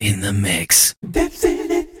in the mix. Dancing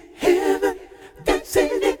in heaven, dancing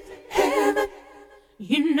in heaven.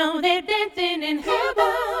 You know they're dancing in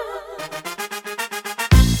heaven.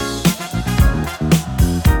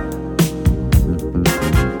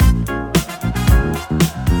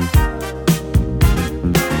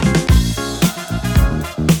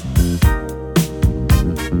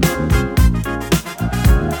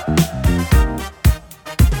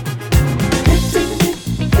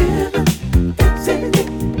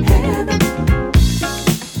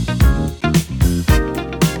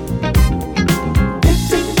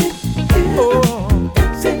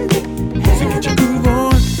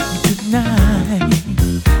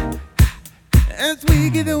 As we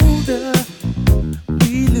get older,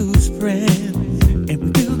 we lose friends and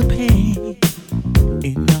we feel the pain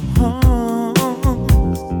in our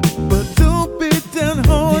hearts. But don't be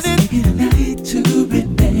downhearted. Let's make it a night to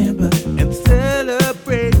remember and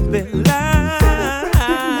celebrate their life.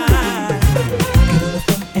 Get on the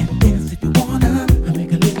floor and dance if you wanna.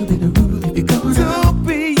 Make a little bit of room if you're gonna. Don't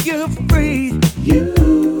be afraid. You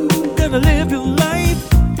gonna live your life.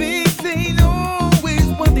 Things ain't always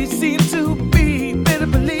what they seem to be. Better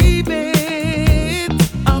believe it.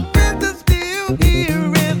 Our friends are still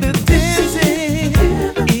here and they're dancing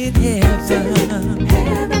in heaven.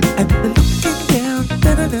 And they're looking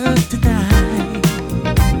down at us tonight.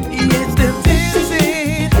 Yes, they're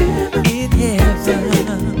dancing in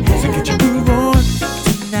heaven. So get your groove on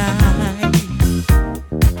tonight.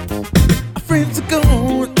 Our friends are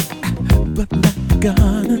gone, but not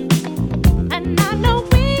forgotten. And I know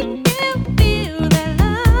we can feel their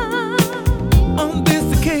love. On this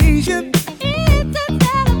occasion, It's a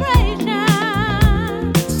celebration.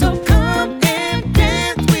 so come and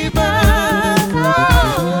dance with us.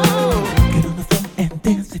 Get on the floor and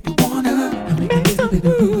dance if you wanna. Make a little bit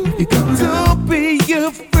of room if you're gonna. Don't be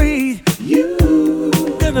afraid. You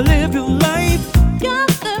gonna live your life. Got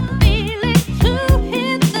the feeling to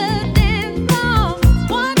hit the dance floor.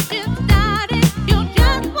 Once you started, you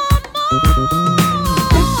just want more.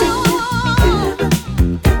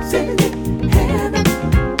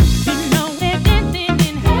 You know we're dancing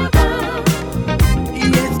in heaven.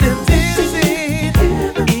 Yes, they're dancing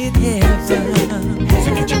in heaven.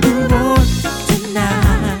 So get your groove on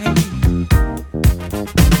tonight.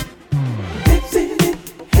 Dancing in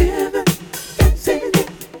heaven, dancing in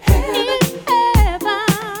heaven.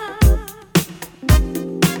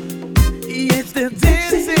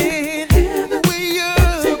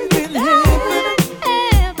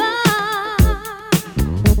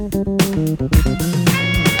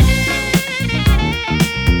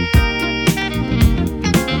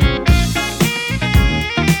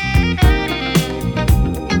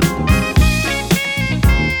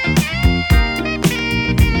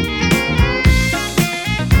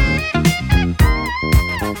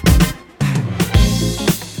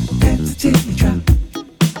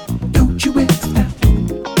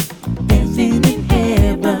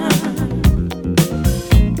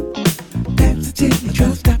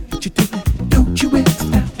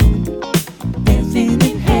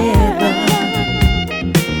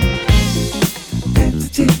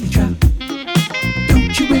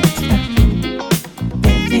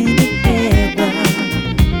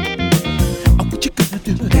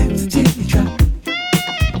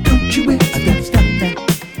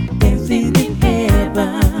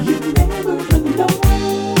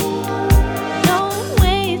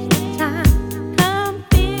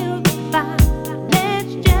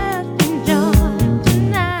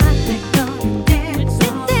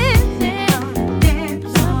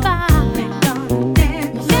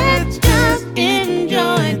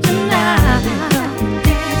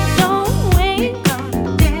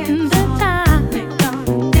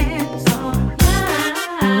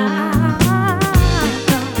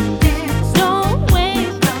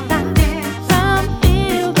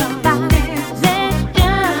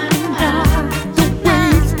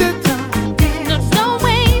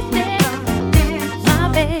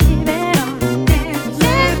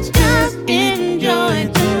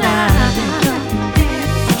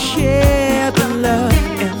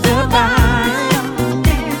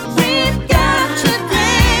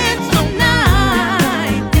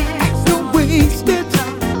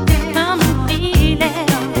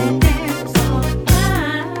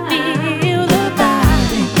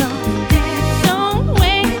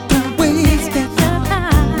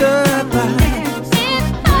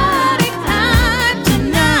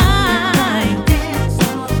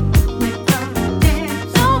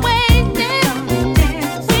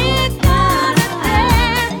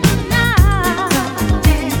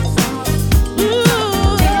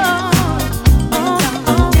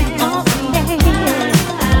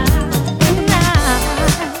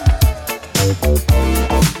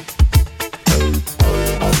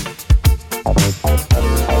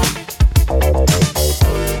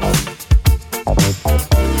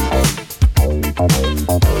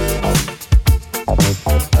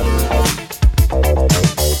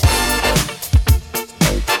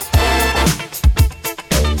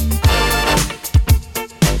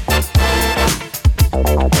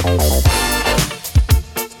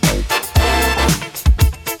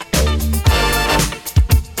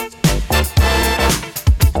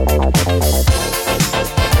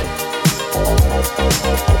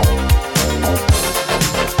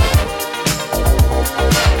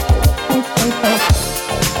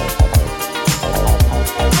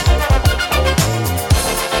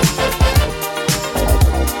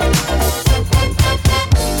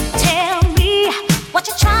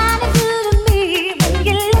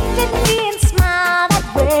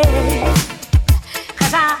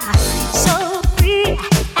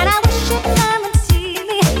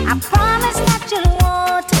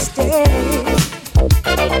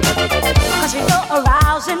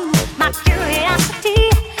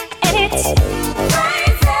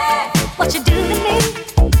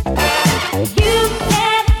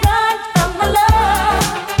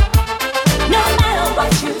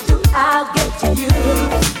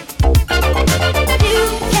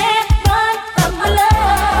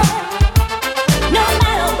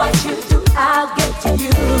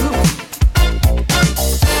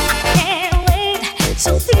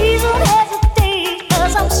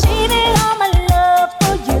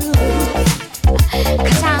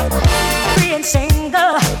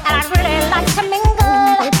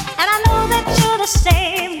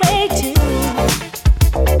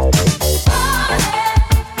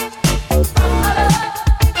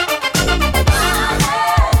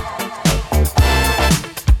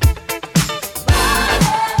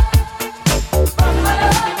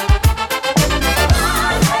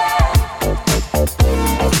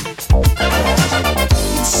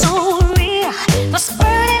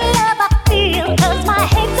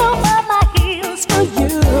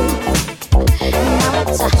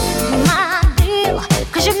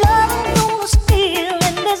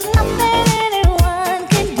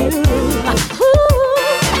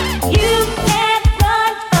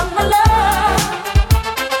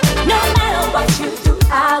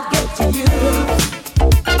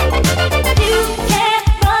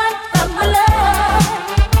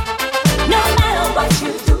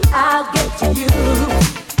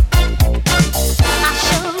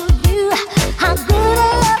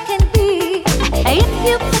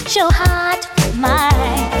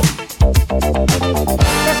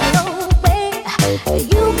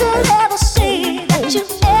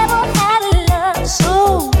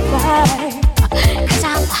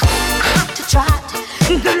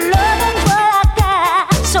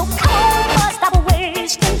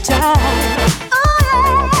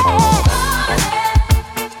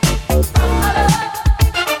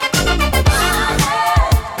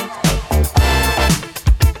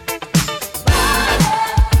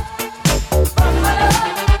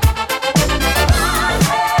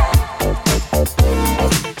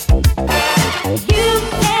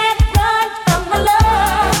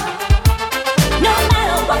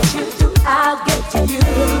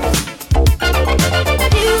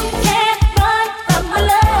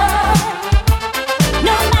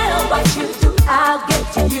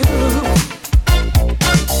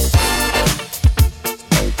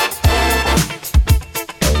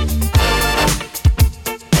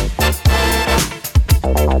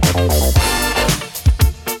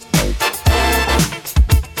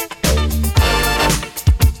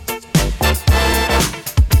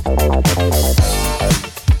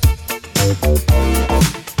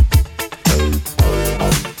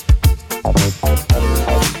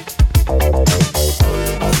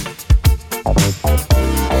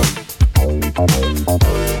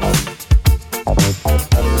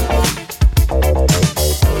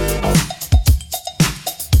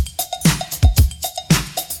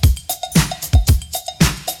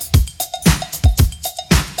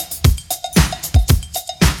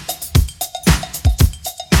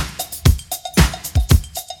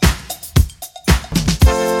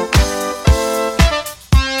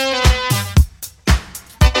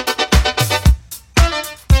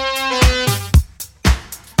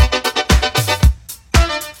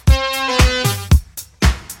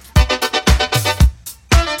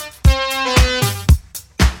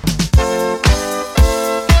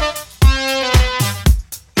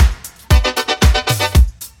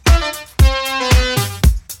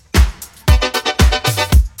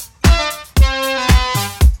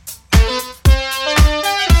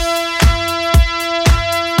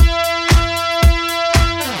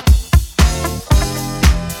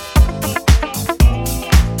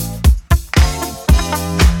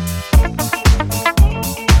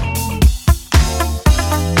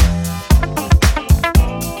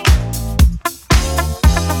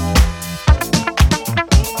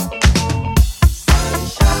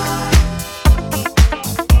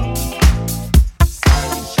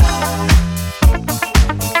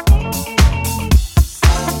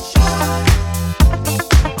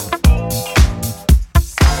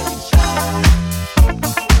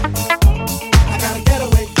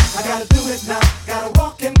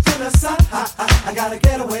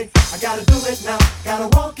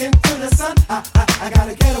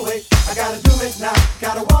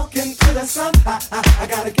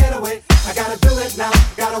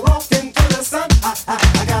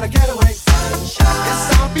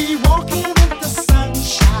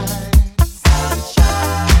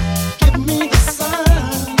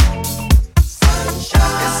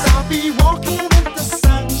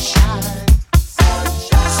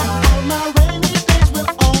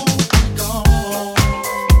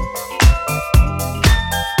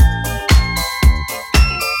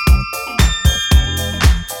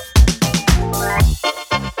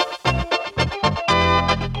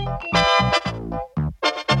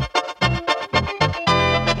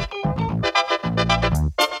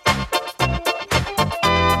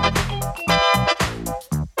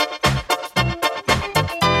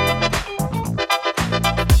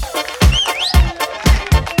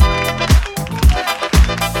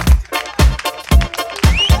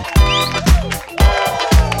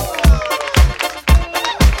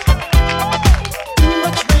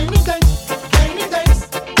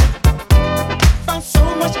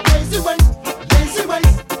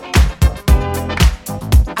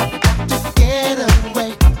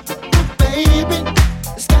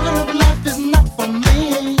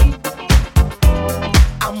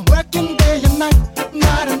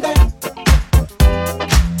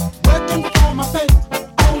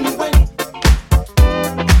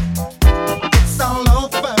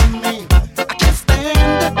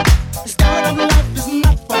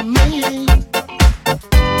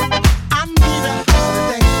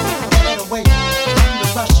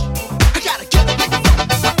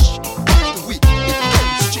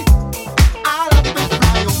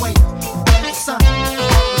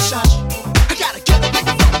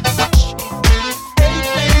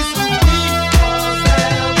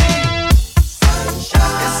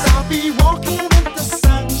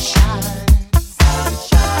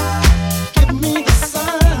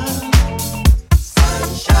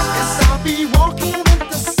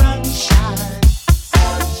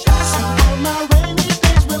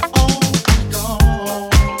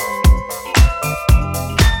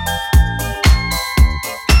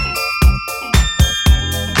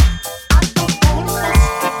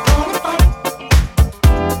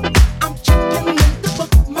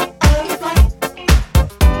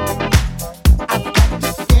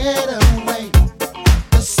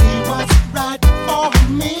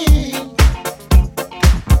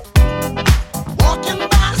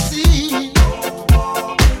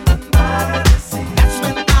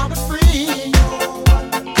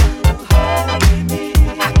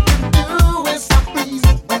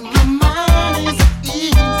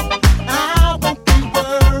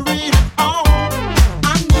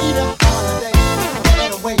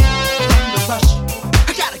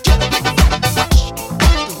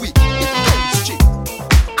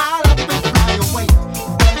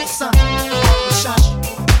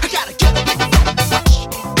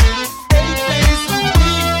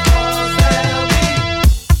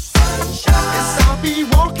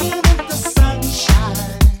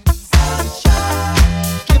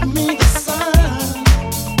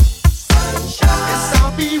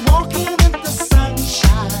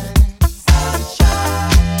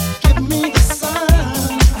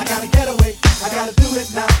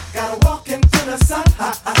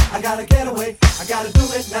 gotta get away, I gotta do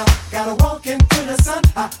it now. Gotta walk into the sun.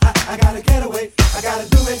 I gotta get away, I gotta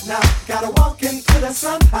do it now. Gotta walk into the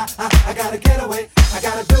sun. I gotta get away, I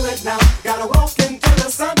gotta do it now. Gotta walk into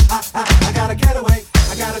the sun. I gotta get away,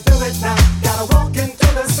 I gotta do it now. Gotta walk into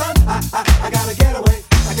the sun. I gotta get away,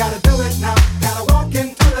 I gotta do it now. Gotta walk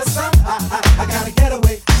into the sun. I gotta get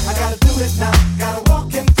away, I gotta do it now. Gotta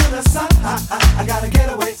walk into the sun. I gotta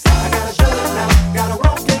get away, I gotta do it now. Gotta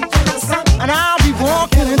walk into the sun. And I'll be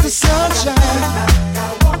walking in the sunshine.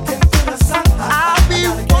 Gotta walk into the sun. I'll be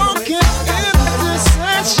walking in the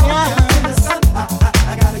sunshine.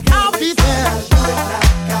 I'll be there.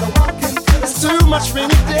 It's too much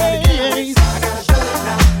rainy days.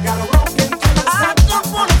 I don't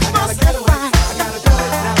wanna fuss and fight.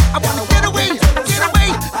 I wanna get away, get away,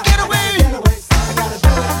 get away.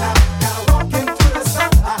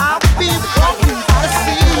 I'll be walking by the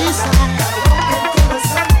seaside.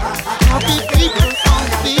 I'll be peeping on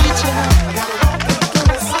the beach.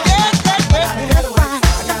 Yeah, right.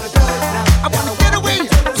 I wanna get away,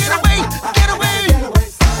 get away, get away.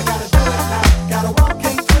 Gotta walk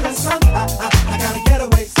into the sun. I gotta get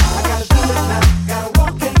away. I gotta do it now. Gotta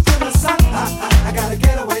walk into the sun. I gotta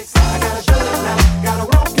get away. I gotta do it now. Gotta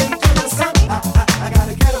walk into the sun. I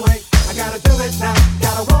gotta get away. I gotta do it now.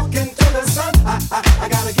 Gotta walk into the sun. I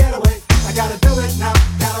gotta get away. I gotta do it now.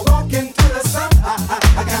 Gotta walk into the sun.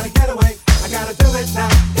 I gotta get away. I gotta do it now.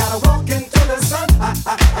 Gotta walk into the sun.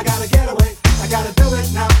 I gotta get away. I gotta do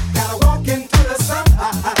it now. Gotta walk into the sun. I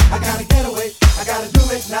gotta get away. I gotta do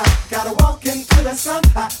it now. Gotta walk into the sun.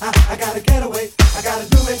 I gotta get away. I gotta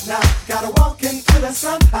do it now. Gotta walk into the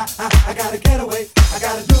sun. I gotta get away. I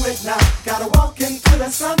gotta do it now. Gotta walk into the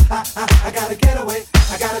sun. I gotta get away.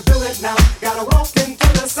 I gotta do it now. Gotta walk into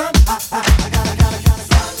the sun. I gotta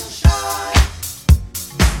sunshine.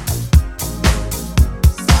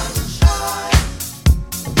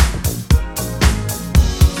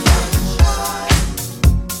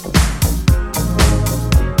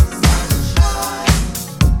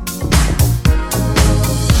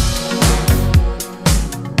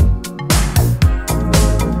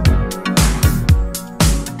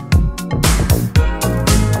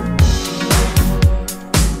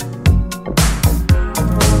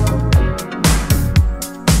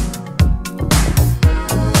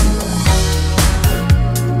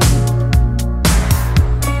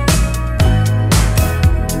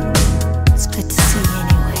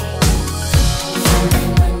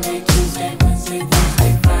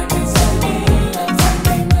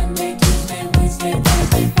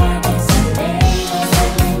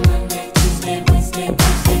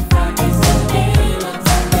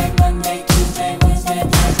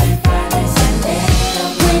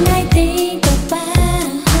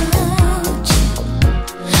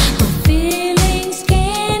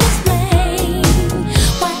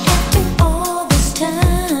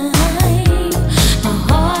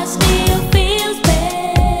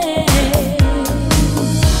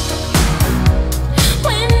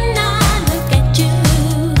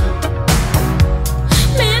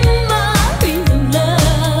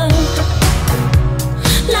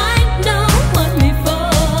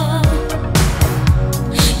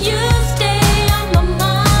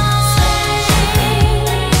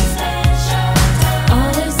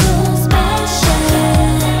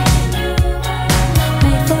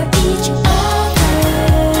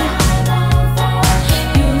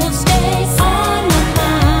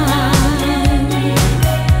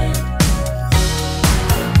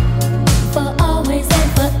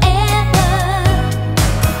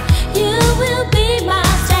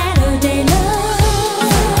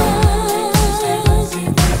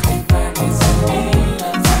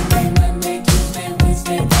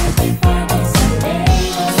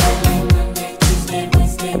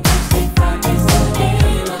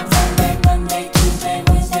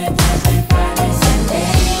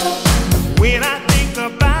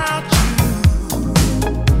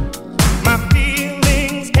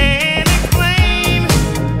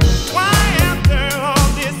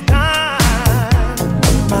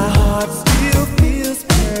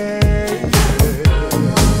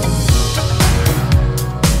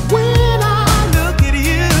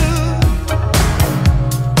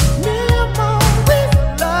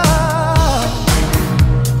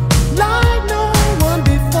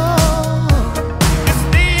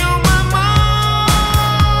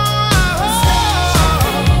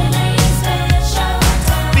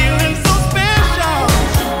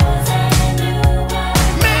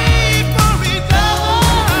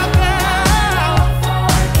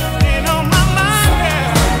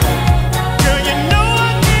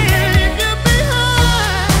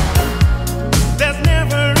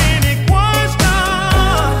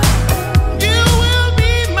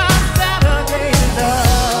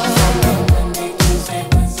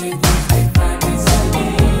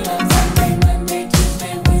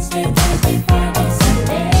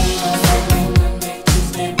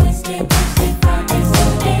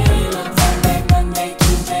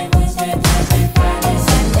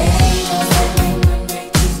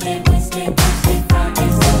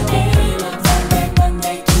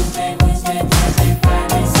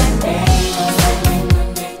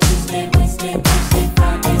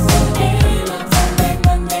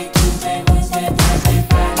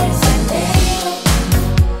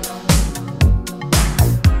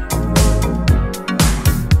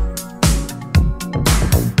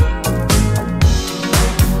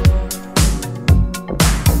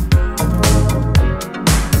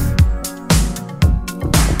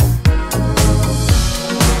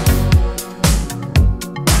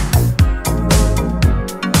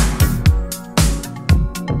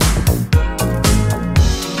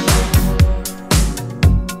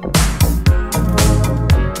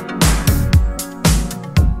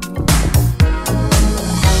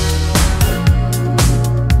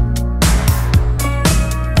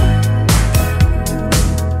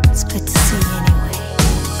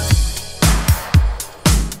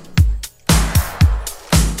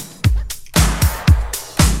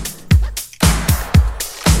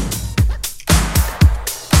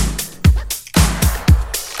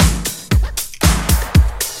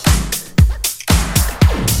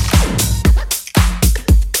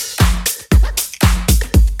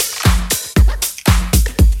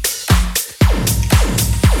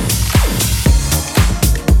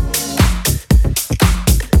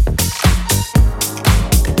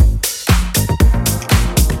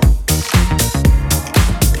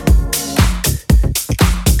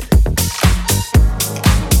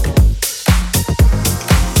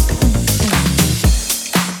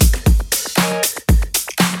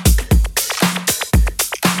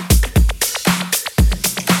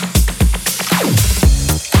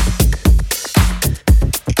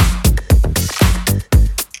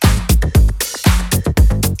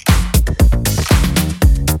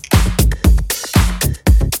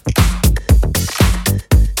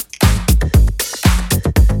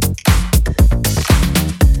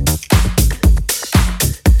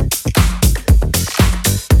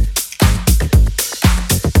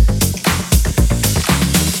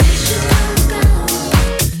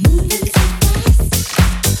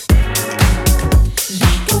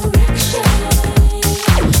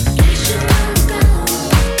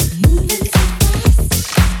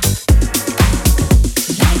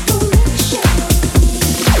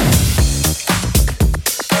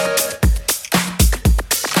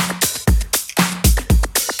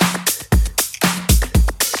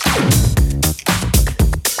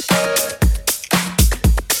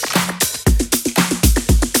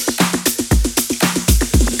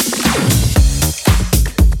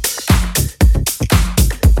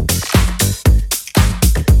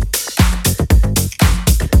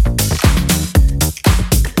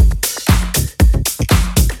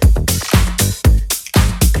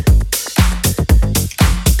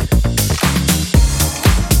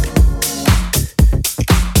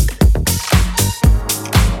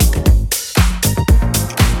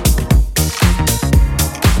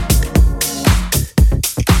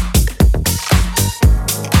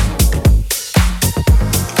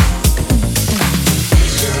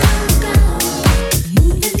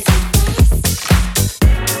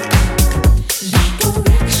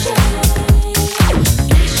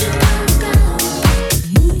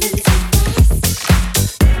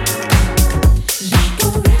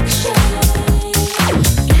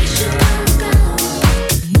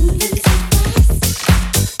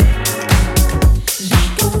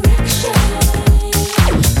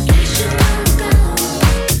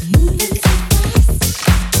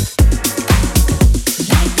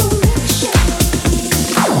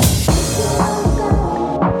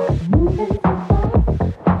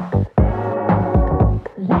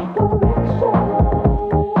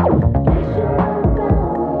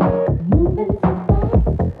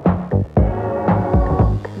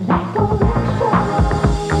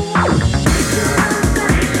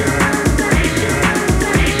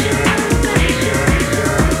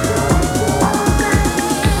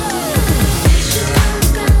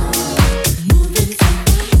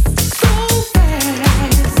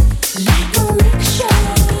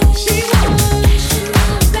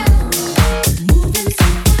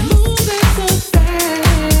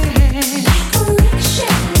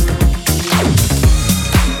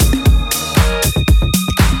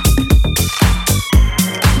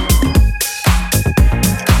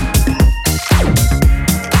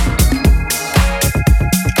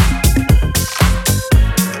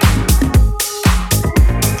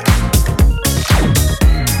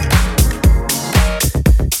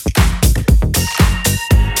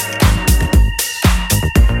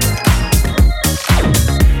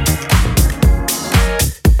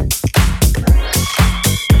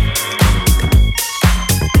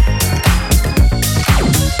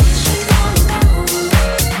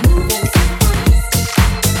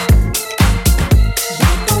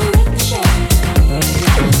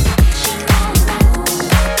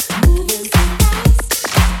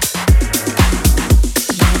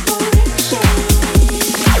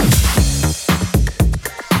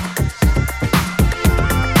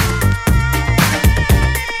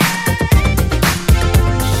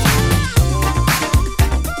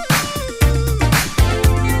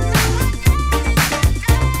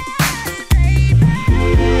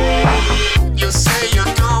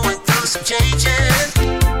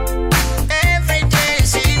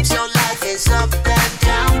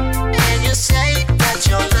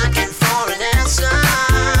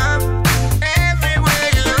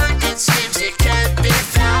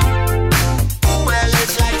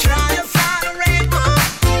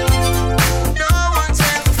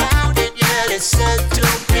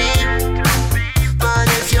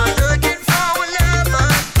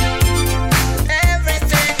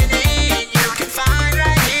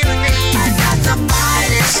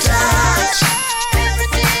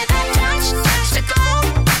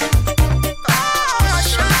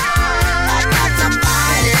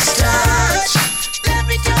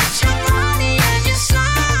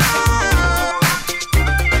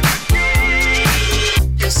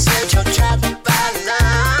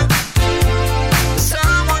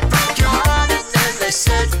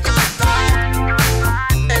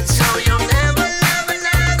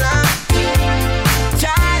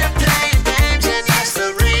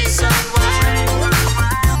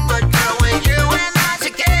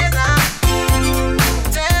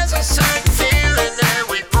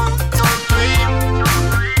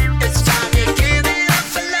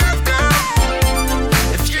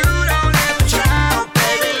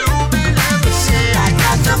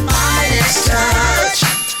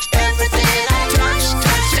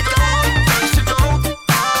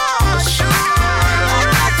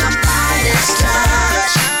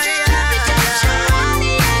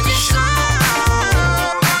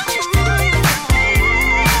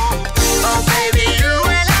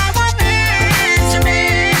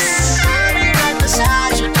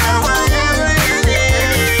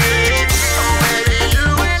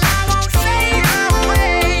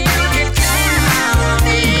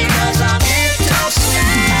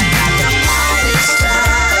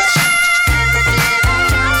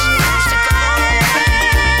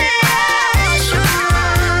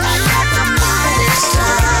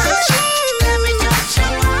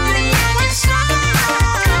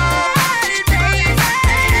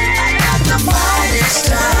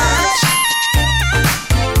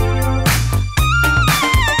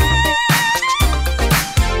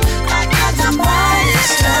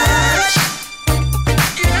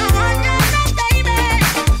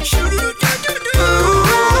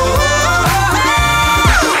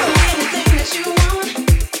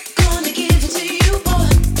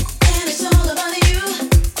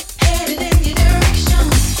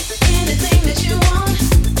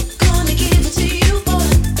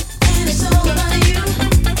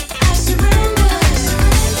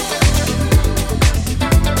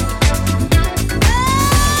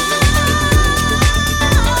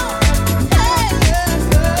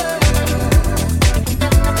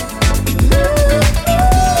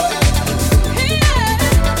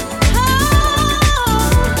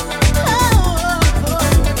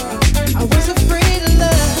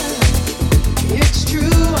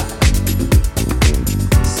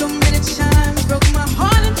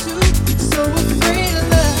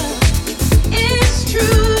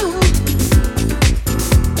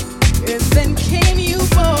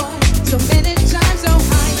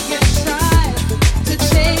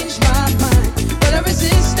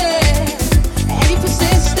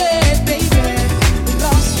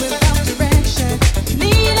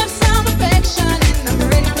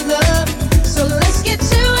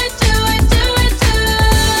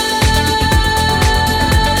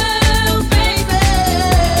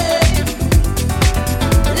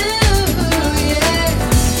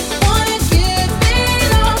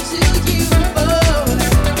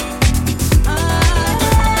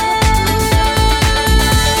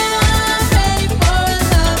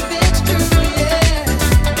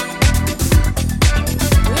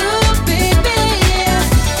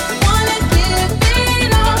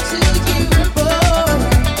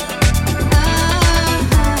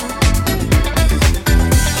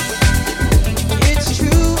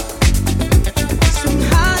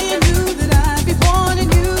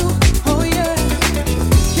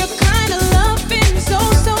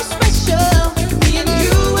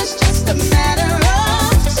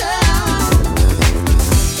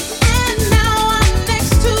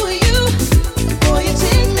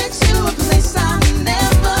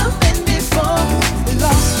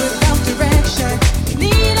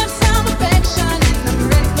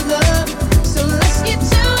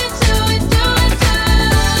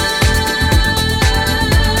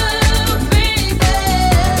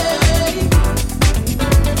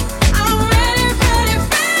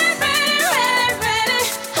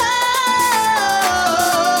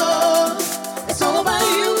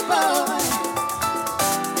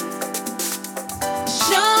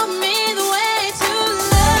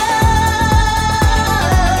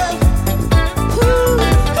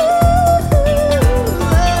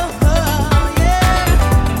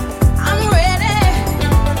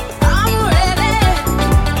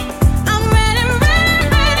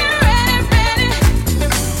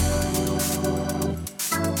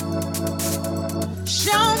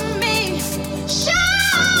 Show